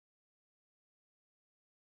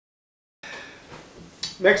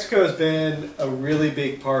Mexico has been a really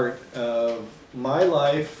big part of my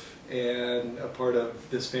life and a part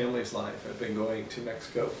of this family's life. I've been going to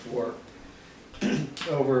Mexico for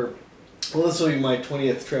over, well, this will be my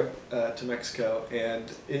 20th trip to Mexico,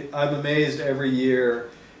 and I'm amazed every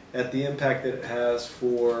year at the impact that it has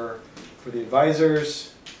for the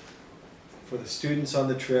advisors, for the students on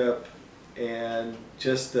the trip, and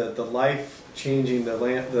just the life-changing,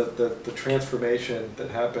 the transformation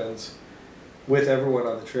that happens with everyone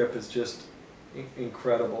on the trip is just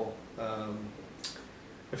incredible. I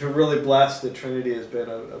feel really blessed that Trinity has been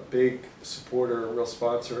a big supporter, a real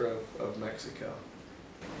sponsor of Mexico.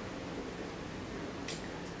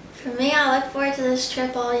 For me, I look forward to this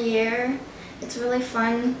trip all year. It's really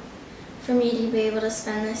fun for me to be able to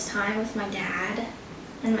spend this time with my dad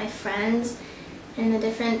and my friends in a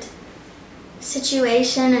different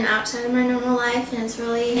situation and outside of my normal life, and it's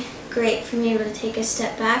really great for me to be able to take a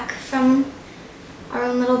step back from our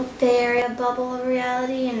own little Bay Area bubble of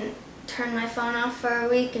reality and turn my phone off for a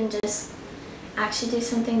week and just actually do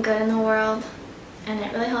something good in the world. And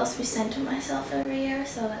it really helps me center myself every year,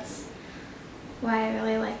 so that's why I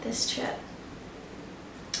really like this trip.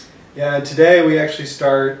 Yeah, and today we actually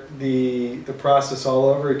start the process all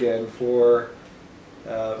over again for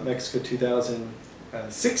Mexico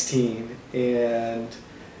 2016, and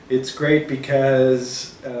it's great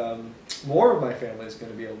because more of my family is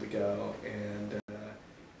going to be able to go, and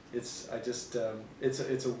it's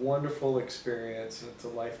a wonderful experience, and it's a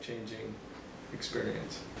life-changing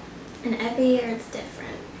experience. And every year it's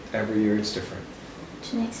different. Every year it's different.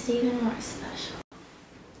 Which makes it even more special.